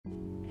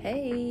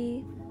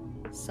Hey,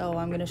 so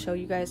I'm gonna show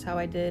you guys how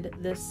I did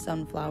this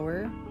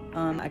sunflower.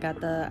 I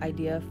got the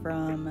idea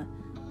from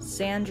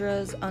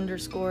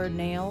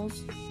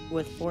Sandra's_nails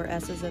with 4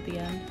 S's at the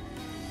end.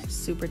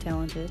 Super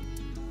talented.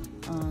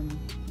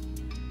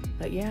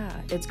 But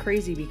yeah, it's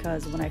crazy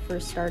because when I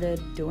first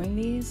started doing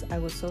these, I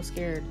was so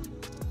scared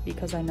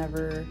because I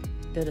never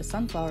did a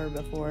sunflower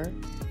before,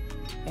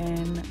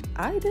 and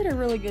I did a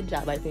really good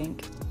job, I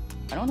think.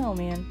 I don't know,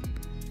 man.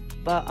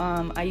 But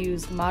I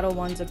used Model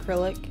 1's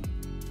acrylic.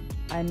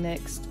 I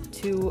mixed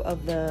 2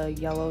 of the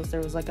yellows.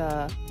 There was like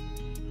a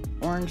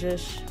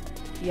orangish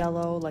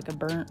yellow, like a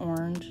burnt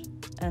orange,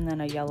 and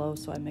then a yellow,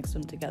 so I mixed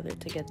them together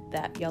to get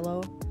that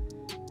yellow.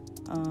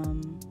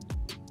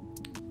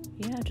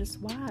 Yeah,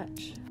 just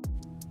watch.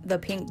 The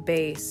pink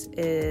base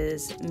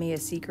is Mia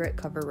Secret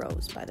Cover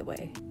Rose, by the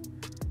way.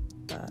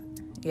 But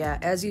yeah,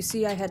 as you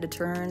see, I had to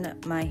turn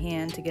my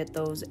hand to get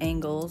those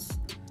angles.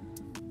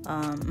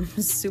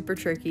 Super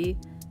tricky,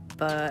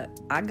 but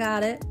I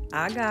got it.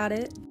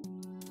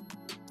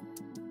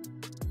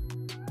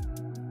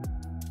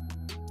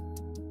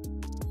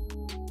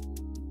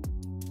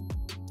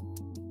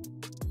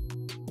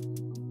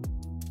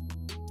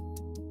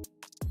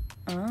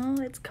 Oh,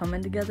 it's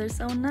coming together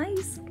so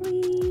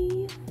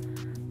nicely.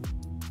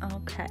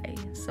 Okay,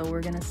 so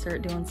we're gonna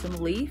start doing some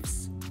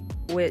leaves,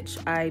 which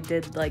I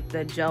did like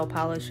the gel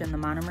polish and the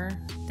monomer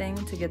thing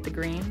to get the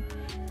green.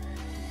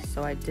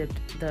 So I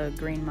dipped the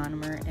green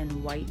monomer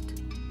in white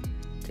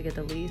to get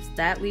the leaves.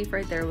 That leaf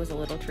right there was a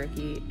little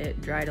tricky. It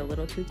dried a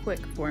little too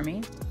quick for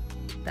me.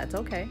 That's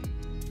okay.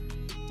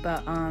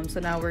 But so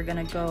now we're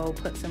gonna go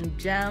put some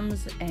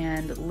gems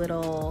and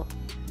little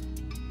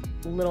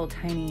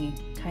tiny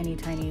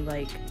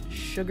like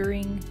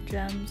sugaring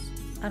gems.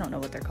 I don't know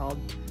what they're called.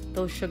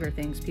 Those sugar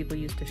things people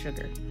use to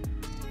sugar.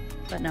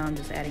 But now I'm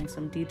just adding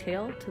some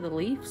detail to the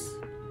leaves.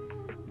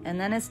 And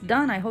then it's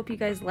done. I hope you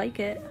guys like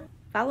it.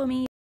 Follow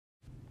me.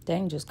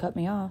 Dang, just cut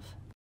me off.